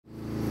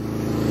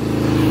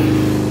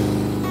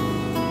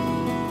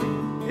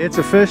It's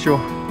official.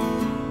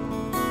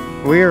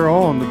 We are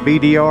on the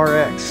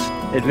BDR-X,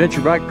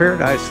 Adventure Bike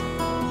Paradise.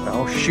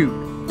 Oh shoot,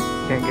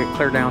 can't get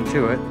clear down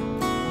to it.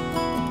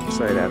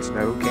 Say that's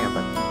no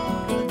camping.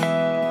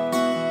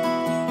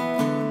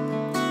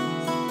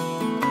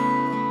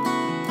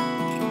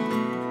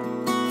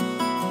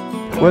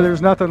 Well,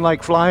 there's nothing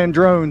like flying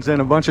drones in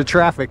a bunch of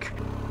traffic.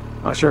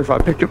 Not sure if I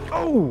picked up.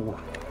 Oh!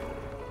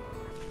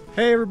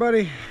 Hey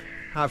everybody,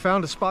 I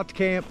found a spot to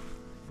camp.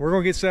 We're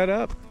gonna get set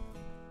up.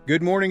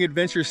 Good morning,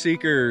 adventure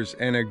seekers,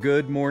 and a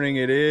good morning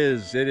it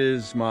is. It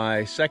is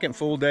my second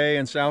full day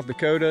in South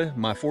Dakota,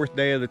 my 4th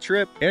day of the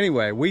trip.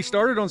 Anyway, we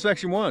started on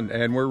section 1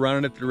 and we're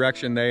running it the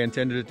direction they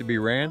intended it to be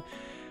ran.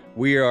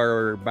 We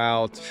are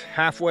about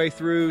halfway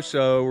through,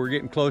 so we're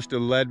getting close to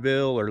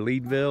Leadville or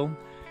Leadville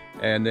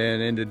and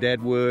then into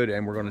Deadwood,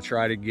 and we're gonna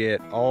try to get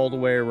all the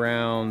way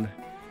around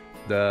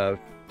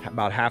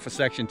about half of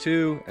section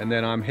 2, and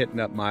then I'm hitting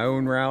up my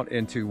own route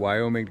into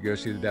Wyoming to go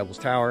see the Devil's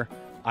Tower.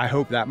 I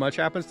hope that much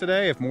happens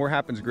today. If more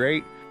happens,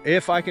 great.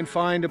 If I can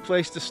find a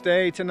place to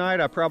stay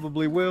tonight, I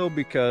probably will,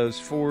 because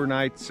 4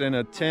 nights in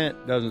a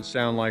tent doesn't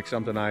sound like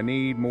something I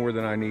need more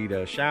than I need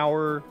a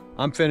shower.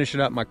 I'm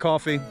finishing up my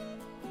coffee.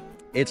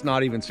 It's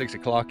not even 6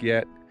 o'clock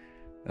yet.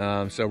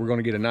 So we're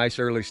gonna get a nice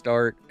early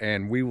start,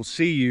 and we will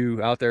see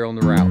you out there on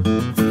the route.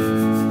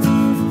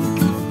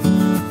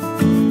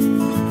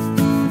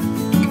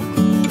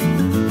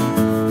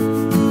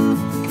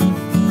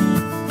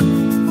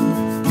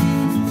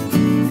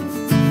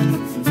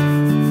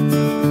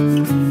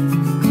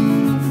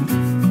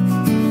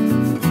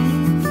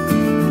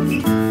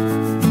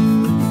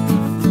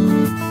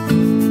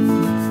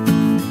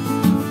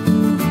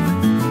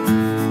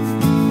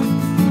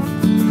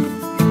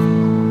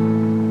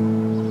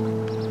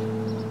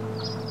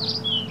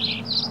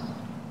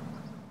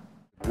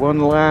 One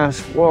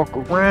last walk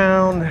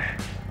around,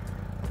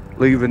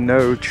 leaving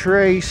no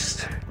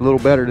trace. A little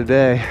better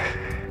today,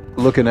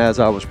 looking as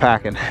I was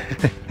packing.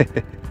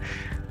 A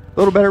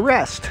little better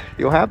rest,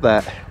 you'll have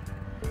that.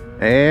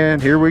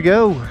 And here we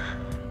go.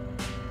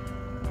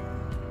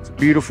 It's a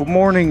beautiful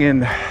morning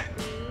in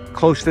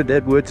close to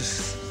Deadwood,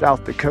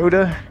 South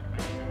Dakota.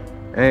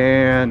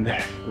 And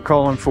we're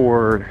calling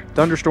for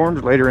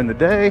thunderstorms later in the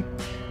day.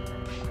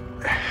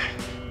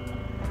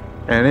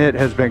 And it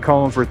has been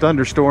calling for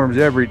thunderstorms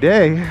every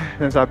day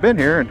since I've been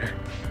here, and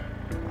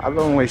I've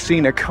only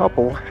seen a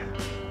couple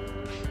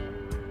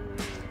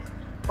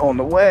on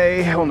the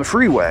way, on the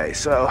freeway.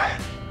 So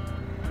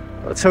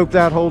let's hope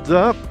that holds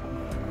up.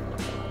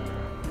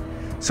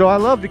 So I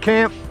love to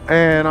camp,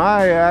 and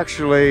I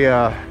actually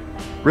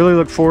really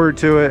look forward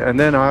to it. And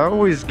then I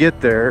always get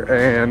there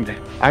and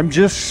I'm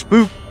just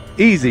spooked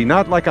easy.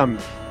 Not like I'm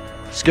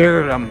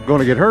scared I'm going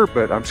to get hurt,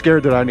 but I'm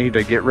scared that I need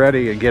to get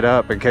ready and get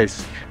up in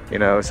case, you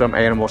know, some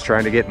animal's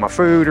trying to get my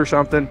food or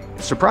something.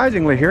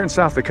 Surprisingly, here in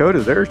South Dakota,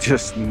 there's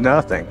just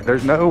nothing.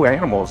 There's no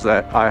animals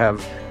that I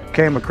have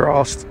came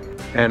across,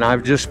 and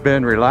I've just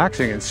been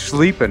relaxing and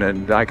sleeping,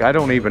 and like I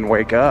don't even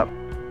wake up.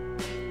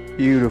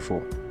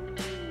 Beautiful.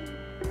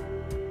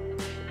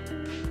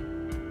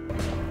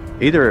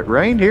 Either it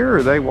rained here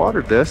or they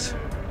watered this.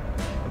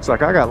 Looks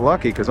like I got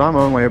lucky because I'm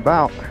only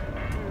about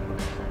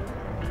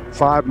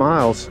 5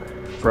 miles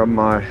from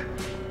my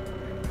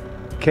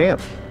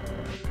camp.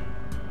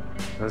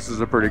 This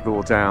is a pretty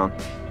cool town.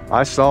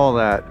 I saw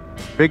that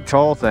big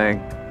tall thing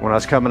when I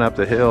was coming up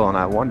the hill, and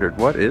I wondered,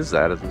 what is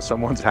that? Is it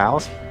someone's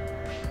house?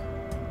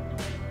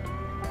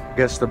 I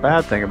guess the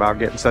bad thing about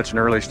getting such an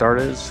early start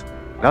is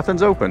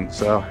nothing's open,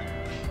 so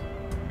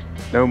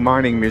no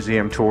mining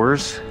museum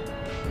tours.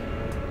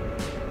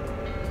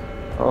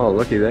 Oh,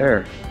 looky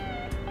there.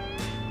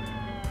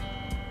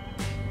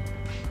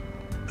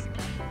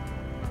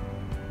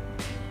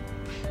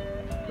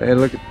 Hey,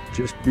 look at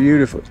just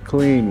beautiful,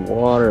 clean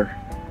water.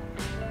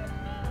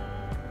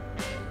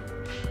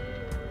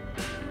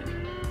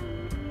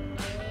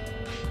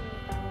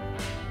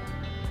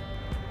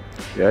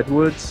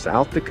 Deadwood,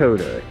 South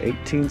Dakota,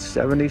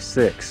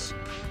 1876.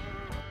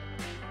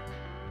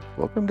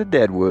 Welcome to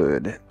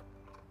Deadwood.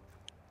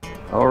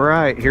 All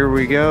right, here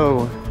we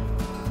go.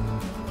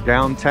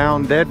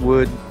 Downtown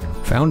Deadwood.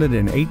 Founded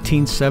in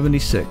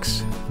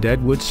 1876,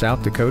 Deadwood,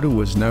 South Dakota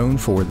was known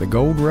for the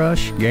gold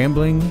rush,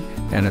 gambling,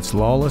 and its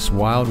lawless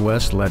Wild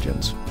West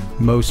legends.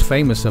 Most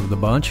famous of the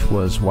bunch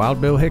was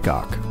Wild Bill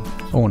Hickok.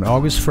 On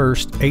August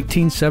 1st,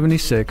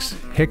 1876,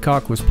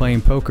 Hickok was playing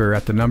poker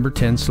at the number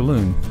 10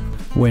 saloon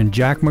when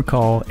Jack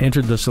McCall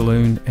entered the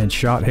saloon and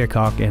shot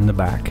Hickok in the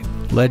back.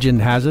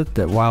 Legend has it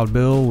that Wild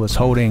Bill was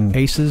holding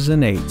aces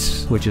and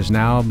eights, which has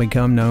now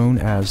become known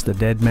as the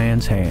Dead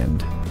Man's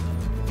Hand.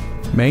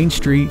 Main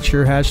Street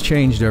sure has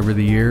changed over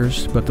the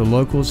years, but the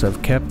locals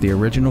have kept the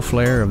original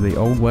flair of the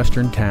old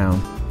western town.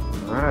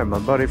 All right, my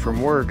buddy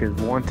from work is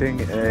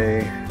wanting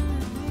a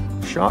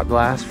shot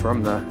glass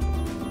from the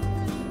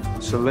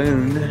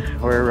saloon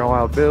where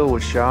Wild Bill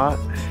was shot.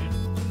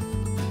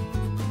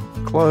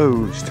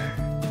 Closed.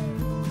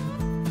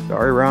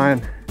 Sorry,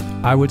 Ryan.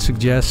 I would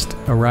suggest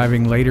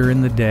arriving later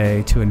in the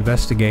day to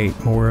investigate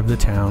more of the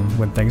town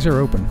when things are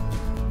open.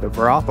 The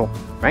brothel.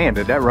 Man,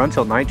 did that run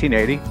till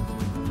 1980?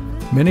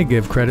 Many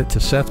give credit to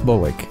Seth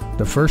Bullock,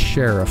 the first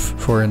sheriff,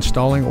 for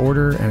installing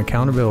order and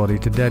accountability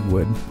to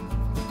Deadwood.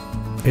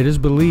 It is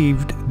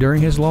believed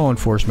during his law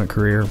enforcement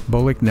career,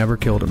 Bullock never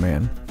killed a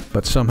man,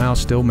 but somehow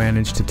still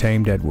managed to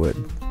tame Deadwood.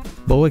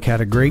 Bullock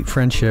had a great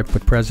friendship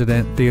with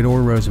President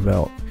Theodore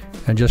Roosevelt,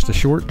 and just a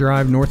short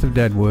drive north of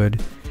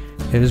Deadwood,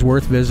 it is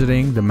worth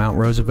visiting the Mount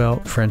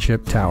Roosevelt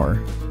Friendship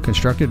Tower,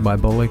 constructed by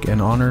Bullock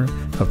in honor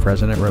of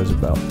President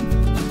Roosevelt.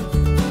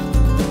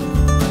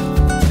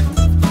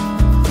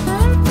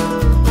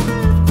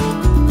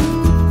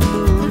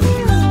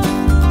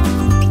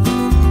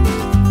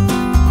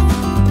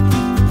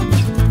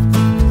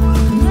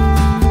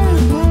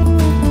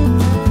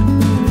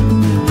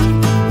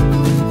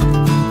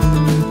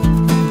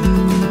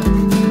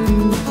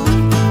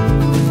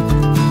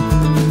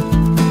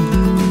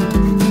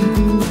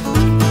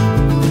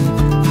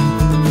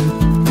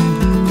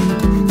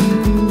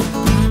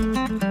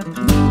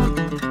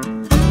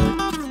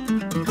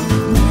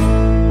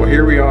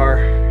 Here we are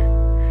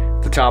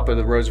at the top of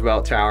the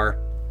Roosevelt Tower.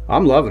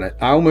 I'm loving it.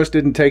 I almost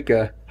didn't take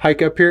a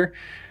hike up here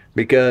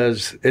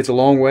because it's a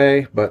long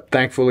way, but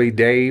thankfully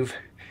Dave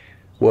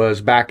was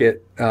back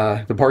at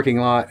the parking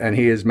lot and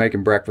he is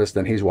making breakfast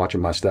and he's watching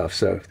my stuff.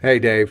 So, hey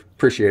Dave,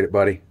 appreciate it,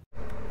 buddy.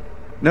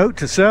 Note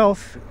to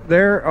self,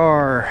 there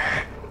are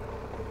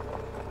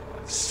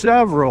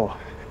several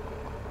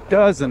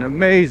dozen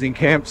amazing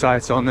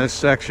campsites on this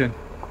section.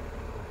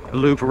 A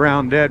loop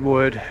around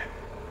Deadwood.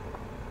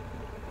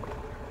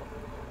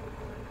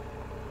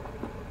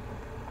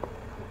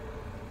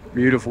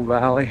 Beautiful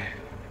valley.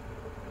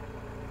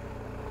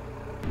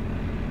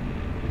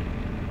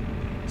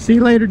 See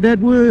you later,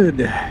 Deadwood.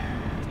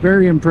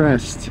 Very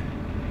impressed.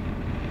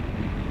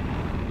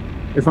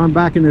 If I'm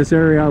back in this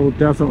area, I will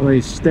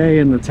definitely stay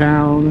in the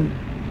town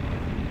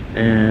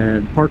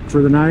and park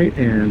for the night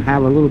and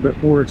have a little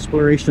bit more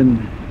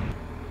exploration.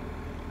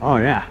 Oh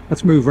yeah,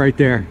 let's move right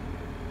there.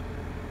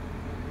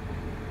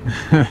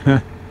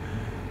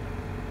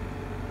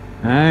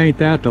 Ain't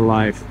that the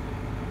life?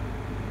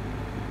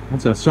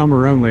 That's a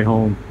summer only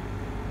home.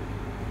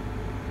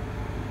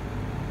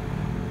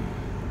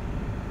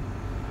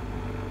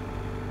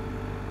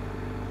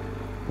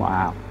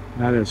 Wow,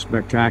 that is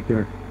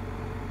spectacular.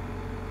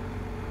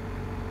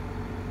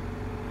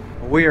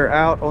 We are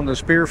out on the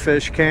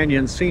Spearfish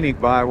Canyon Scenic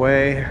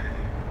Byway.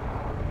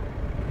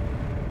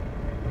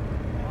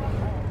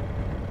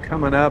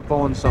 Coming up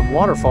on some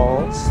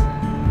waterfalls.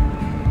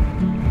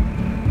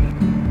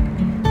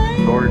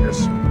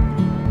 Gorgeous.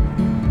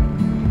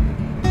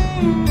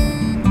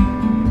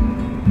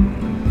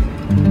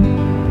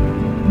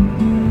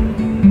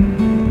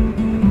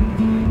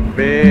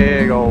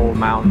 Big old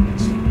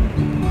mountains.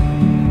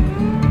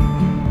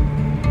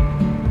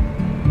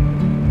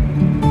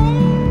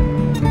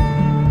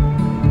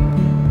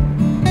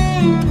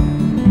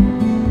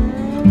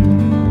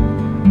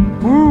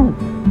 Woo!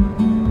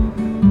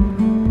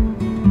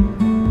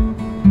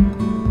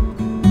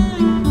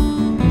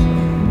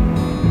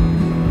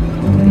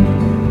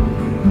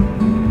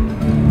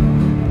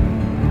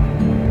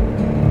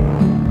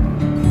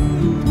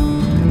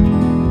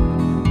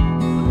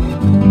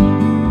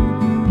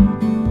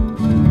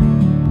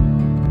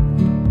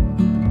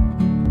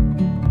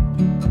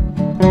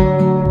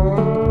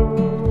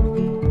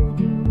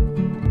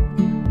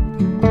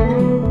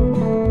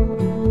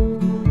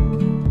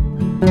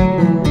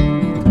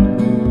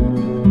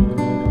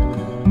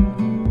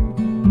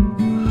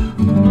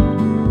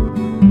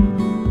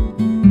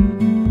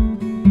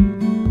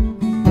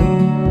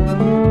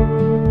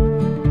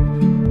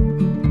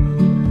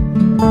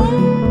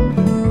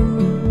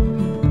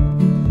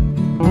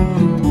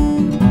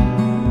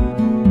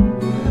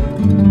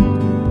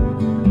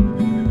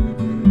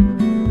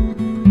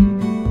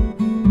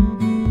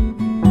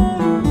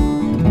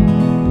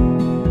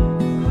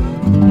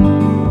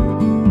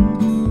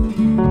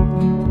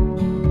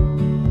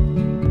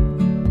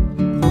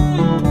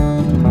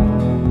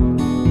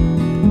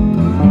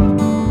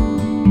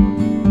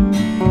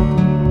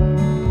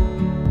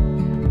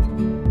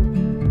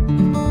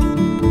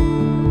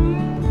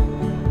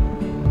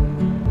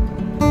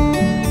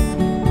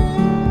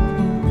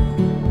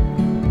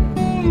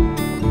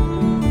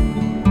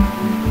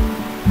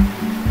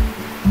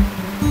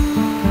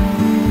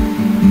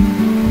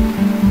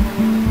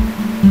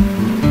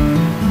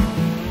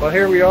 Well,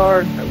 here we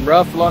are at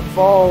Rough Luck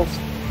Falls.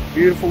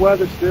 Beautiful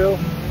weather still.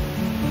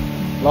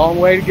 Long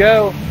way to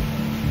go.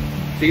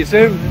 See you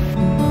soon.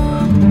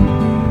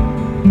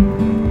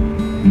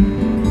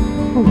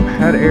 Ooh,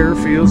 that air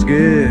feels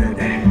good.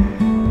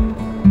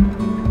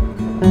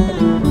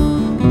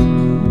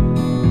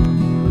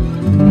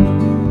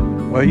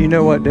 Well, you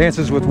know what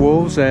Dances with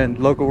Wolves and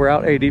Local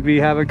Route ADV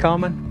have in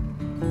common?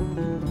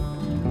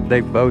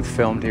 They both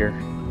filmed here.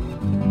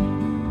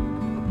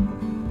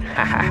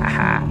 Ha ha ha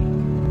ha.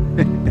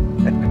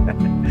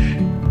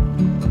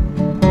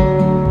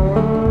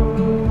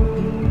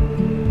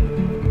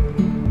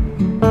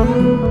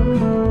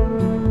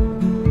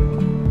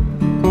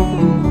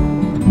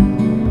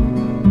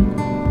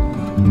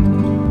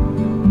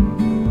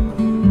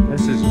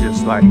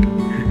 like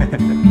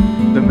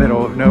the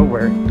middle of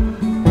nowhere.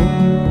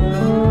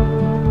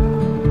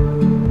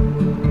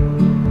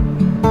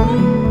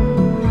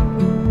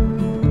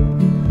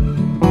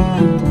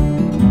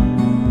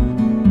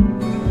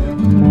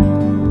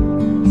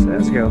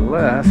 Says go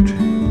left.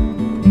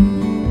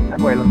 That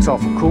way looks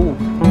awful cool.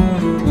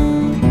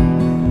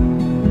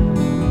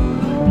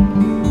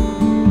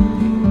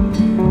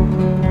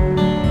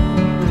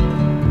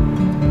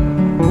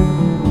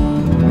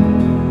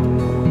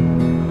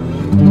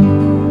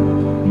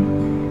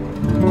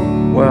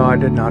 Well, I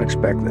did not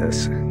expect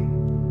this.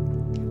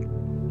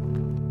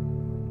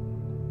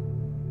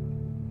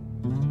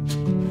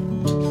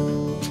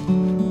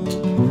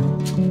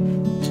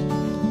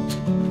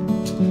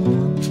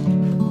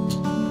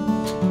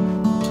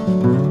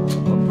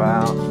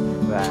 About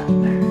that.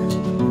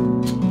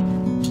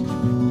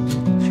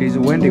 She's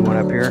a windy one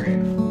up here.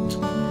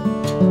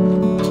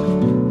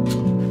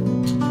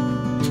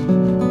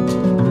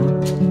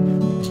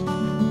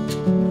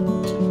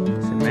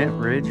 Cement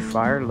Ridge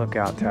Fire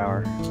Lookout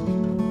Tower.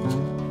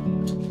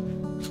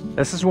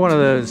 This is one of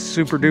the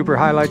super duper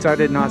highlights I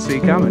did not see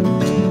coming.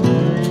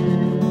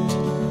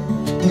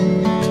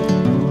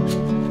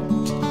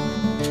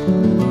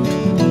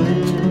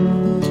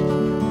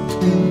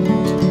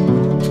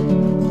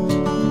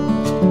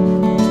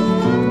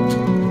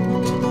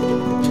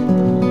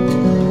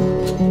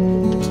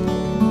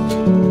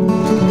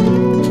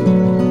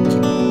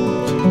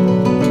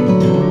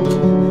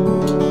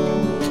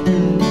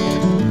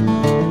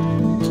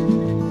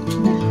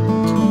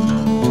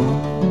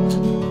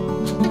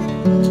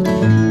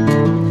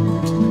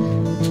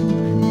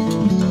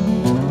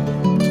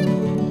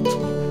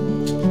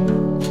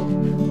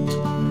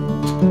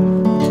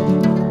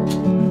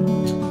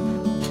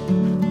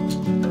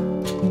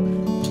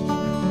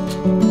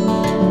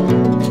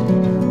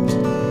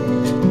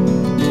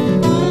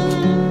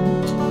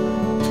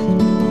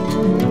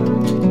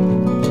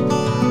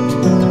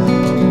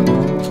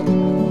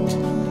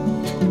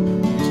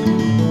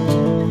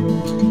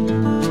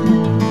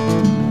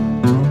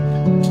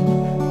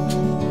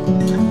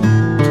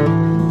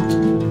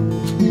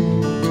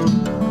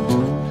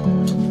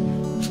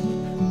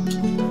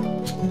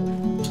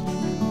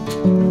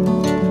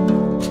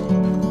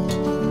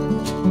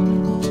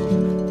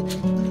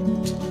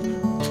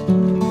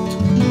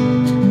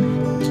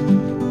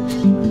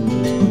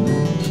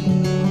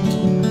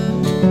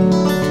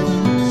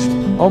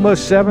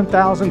 Almost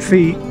 7,000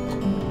 feet,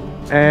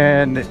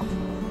 and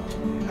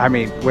I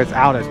mean,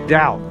 without a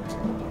doubt,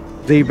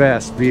 the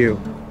best view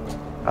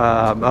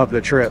of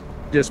the trip.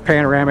 Just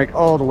panoramic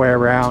all the way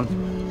around.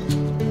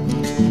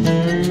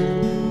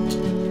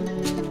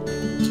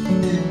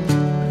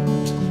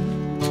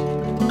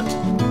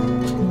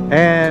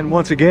 And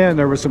once again,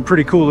 there was some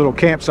pretty cool little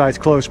campsites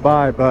close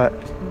by, but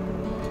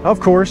of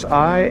course,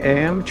 I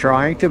am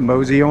trying to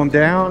mosey on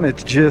down.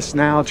 It's just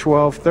now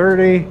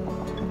 12:30.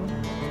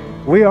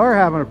 We are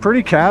having a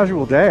pretty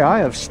casual day. I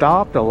have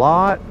stopped a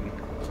lot.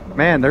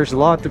 Man, there's a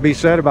lot to be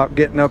said about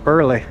getting up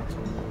early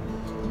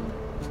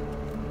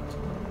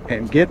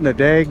and getting the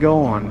day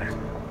going.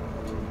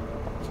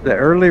 The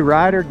early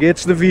rider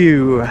gets the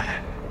view.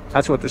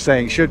 That's what the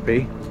saying should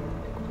be.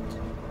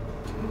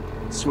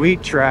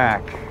 Sweet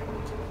track.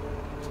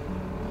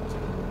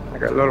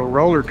 Like a little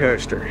roller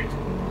coaster.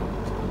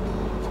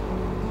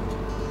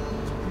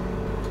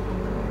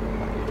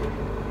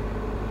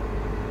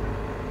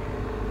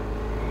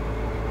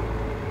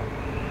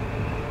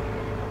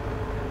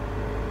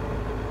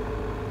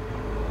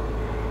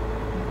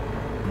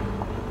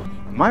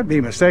 Might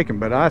be mistaken,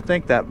 but I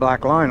think that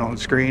black line on the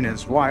screen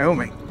is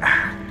Wyoming.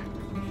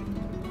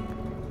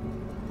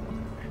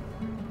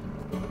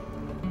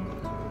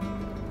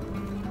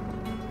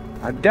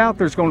 I doubt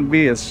there's going to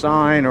be a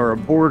sign or a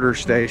border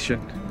station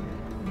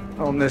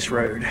on this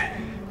road.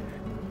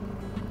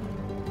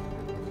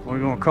 We're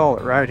going to call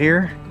it right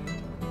here.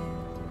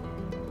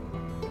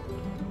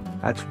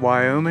 That's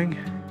Wyoming.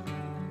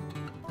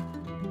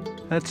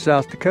 That's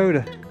South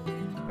Dakota.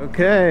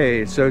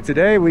 Okay, so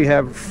today we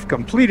have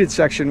completed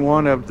section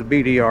 1 of the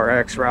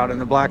BDR-X route in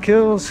the Black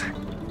Hills.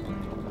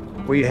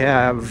 We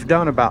have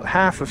done about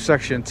half of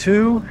section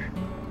 2,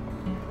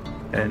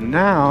 and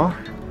now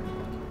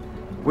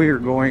we are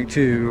going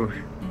to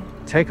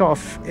take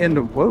off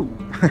into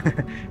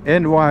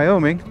into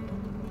Wyoming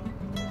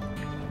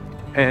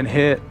and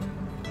hit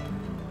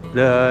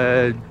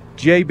the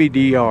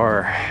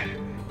JBDR,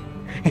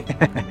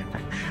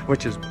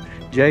 which is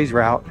Jay's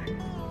route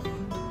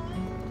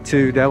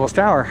to Devil's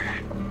Tower,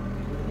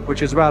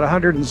 which is about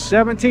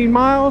 117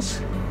 miles.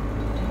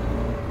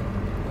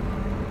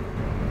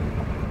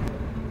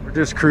 We're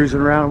just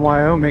cruising around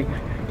Wyoming.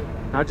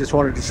 I just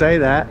wanted to say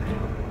that,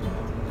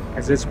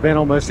 as it's been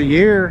almost a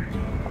year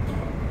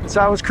since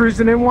I was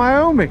cruising in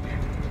Wyoming.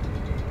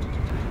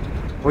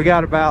 We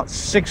got about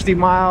 60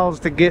 miles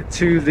to get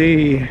to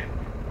the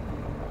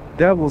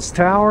Devil's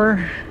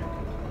Tower.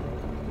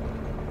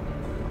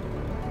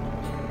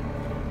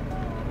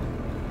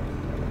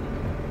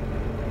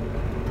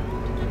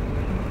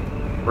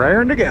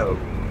 Raring to go.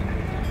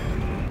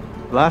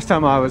 Last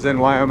time I was in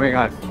Wyoming,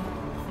 I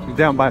was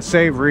down by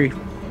Savory,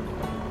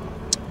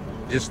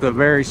 just the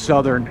very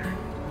southern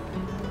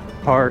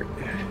part,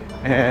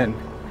 and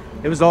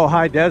it was all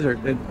high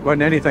desert. It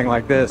wasn't anything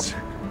like this.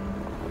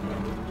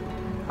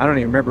 I don't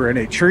even remember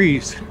any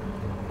trees,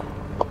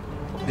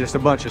 just a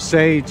bunch of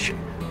sage.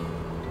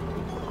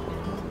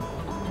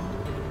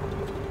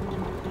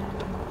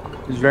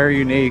 It was very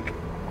unique.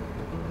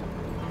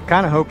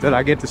 Kind of hope that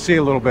I get to see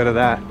a little bit of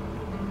that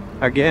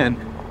again,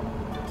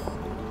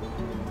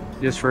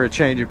 just for a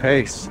change of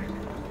pace.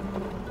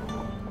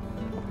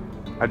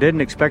 I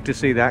didn't expect to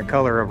see that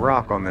color of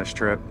rock on this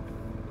trip.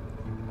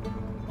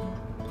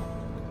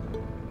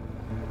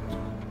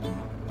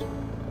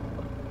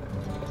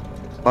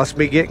 Must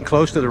be getting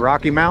close to the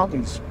Rocky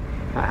Mountains.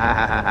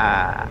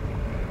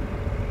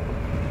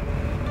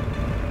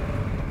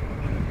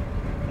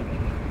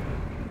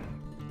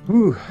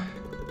 Whew.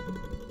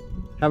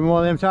 Having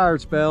one of them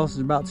tired spells.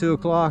 It's about 2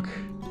 o'clock.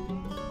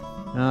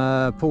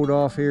 Pulled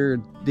off here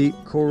at Deep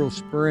Coral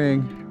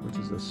Spring, which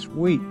is a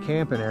sweet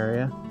camping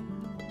area,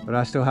 but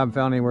I still haven't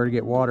found anywhere to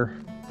get water.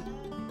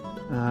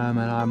 And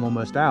I'm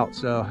almost out,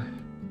 so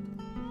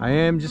I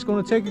am just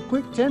going to take a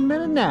quick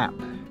 10-minute nap.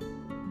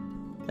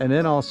 And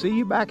then I'll see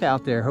you back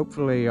out there,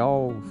 hopefully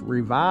all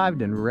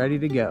revived and ready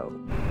to go.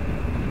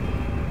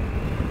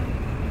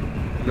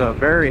 There's a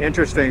very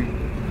interesting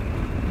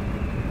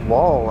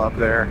wall up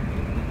there.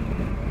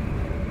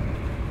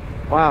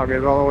 Wow, it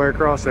goes all the way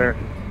across there.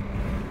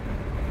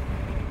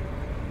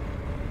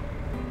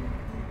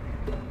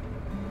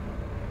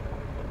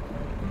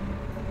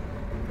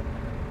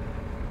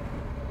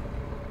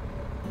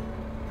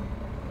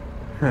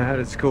 That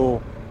is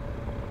cool.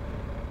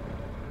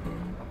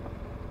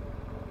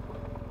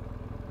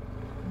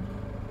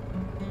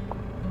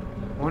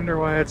 Wonder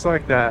why it's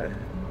like that.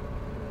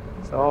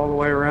 It's all the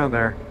way around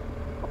there.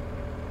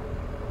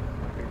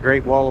 The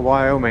Great Wall of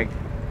Wyoming.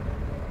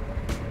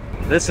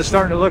 This is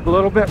starting to look a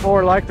little bit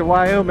more like the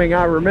Wyoming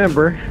I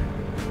remember.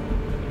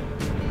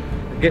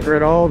 Getting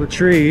rid of all the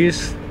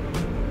trees.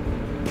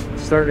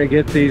 Starting to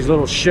get these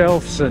little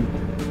shelves and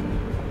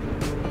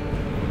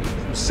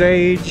some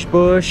sage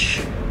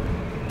bush.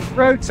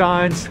 Road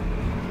signs.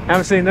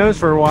 Haven't seen those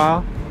for a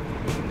while.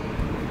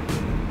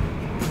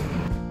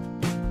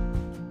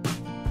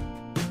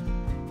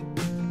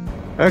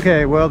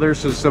 Okay, well,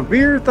 there's a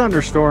severe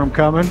thunderstorm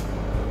coming.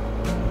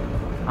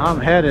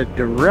 I'm headed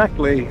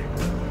directly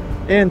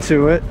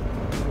into it.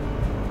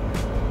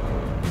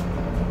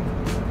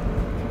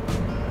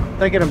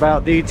 Thinking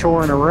about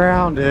detouring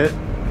around it.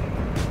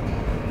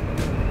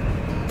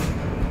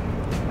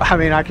 I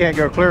mean, I can't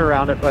go clear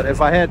around it, but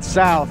if I head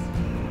south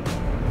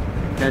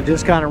and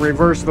just kind of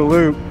reverse the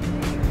loop,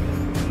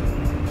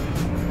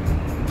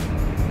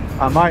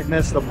 I might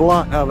miss the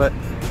blunt of it.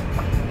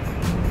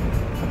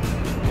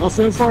 Well,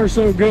 so far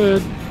so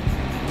good.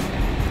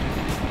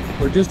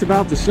 We're just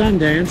about to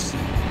Sundance.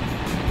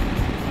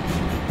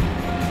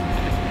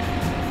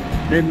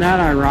 Isn't that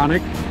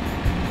ironic?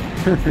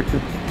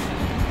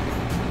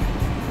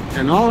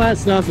 And all that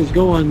stuff is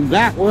going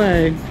that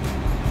way.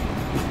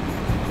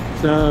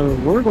 So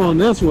we're going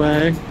this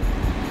way.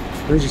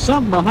 There's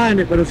something behind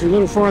it, but it's a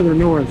little farther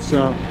north,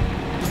 so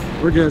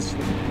we're just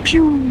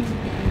pew,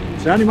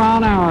 70 mile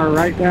an hour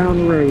right down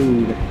the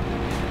road.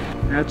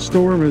 That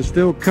storm is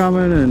still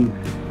coming, and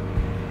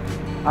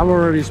I've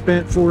already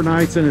spent 4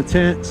 nights in a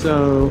tent,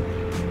 so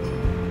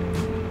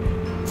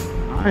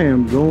I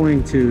am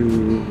going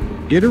to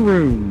get a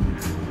room.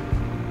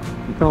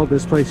 We called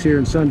this place here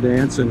in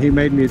Sundance, and he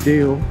made me a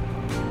deal.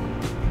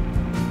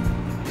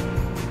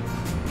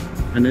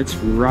 And it's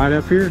right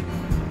up here.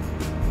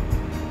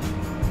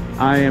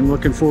 I am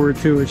looking forward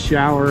to a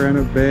shower and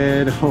a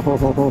bed.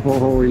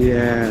 Oh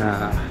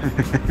yeah.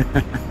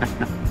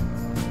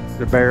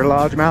 The Bear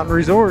Lodge Mountain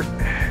Resort.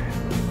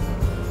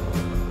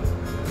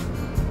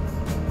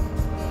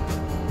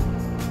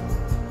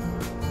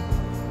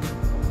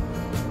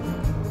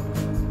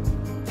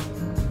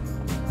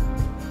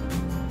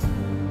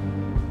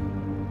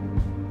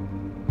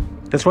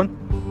 This one?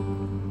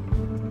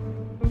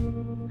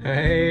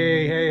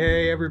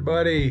 Hey,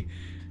 everybody.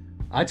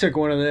 I took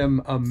one of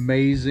them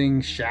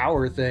amazing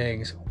shower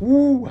things.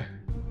 Woo!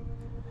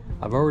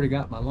 I've already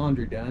got my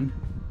laundry done.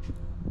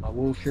 My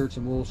wool shirts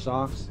and wool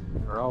socks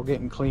are all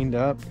getting cleaned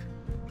up.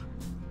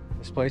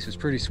 This place is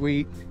pretty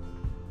sweet.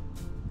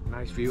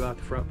 Nice view out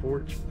the front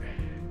porch.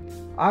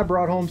 I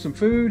brought home some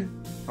food.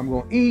 I'm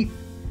gonna eat.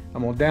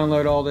 I'm gonna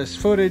download all this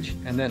footage,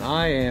 and then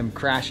I am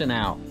crashing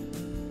out.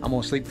 I'm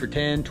gonna sleep for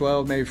 10,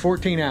 12, maybe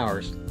 14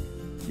 hours.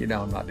 You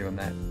know I'm not doing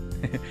that.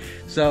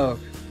 So,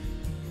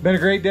 been a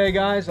great day,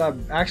 guys.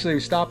 I've actually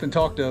stopped and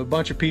talked to a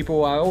bunch of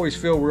people. I always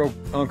feel real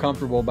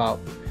uncomfortable about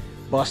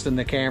busting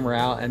the camera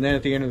out, and then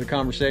at the end of the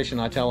conversation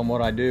I tell them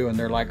what I do, and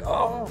they're like,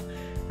 oh,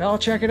 I'll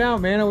check it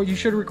out, man. Oh, you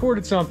should have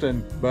recorded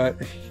something. But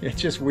it's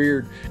just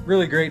weird.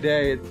 Really great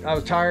day. I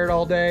was tired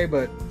all day,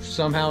 but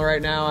somehow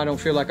right now I don't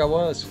feel like I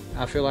was.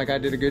 I feel like I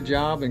did a good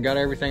job and got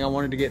everything I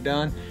wanted to get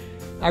done.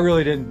 I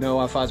really didn't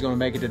know if I was going to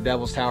make it to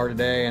Devil's Tower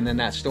today, and then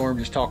that storm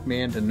just talked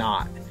me into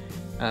not,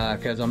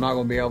 because I'm not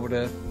going to be able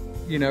to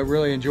you know,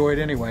 really enjoy it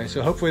anyway.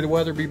 So hopefully the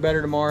weather will be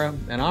better tomorrow.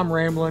 And I'm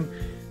rambling,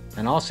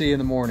 and I'll see you in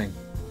the morning.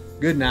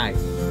 Good night.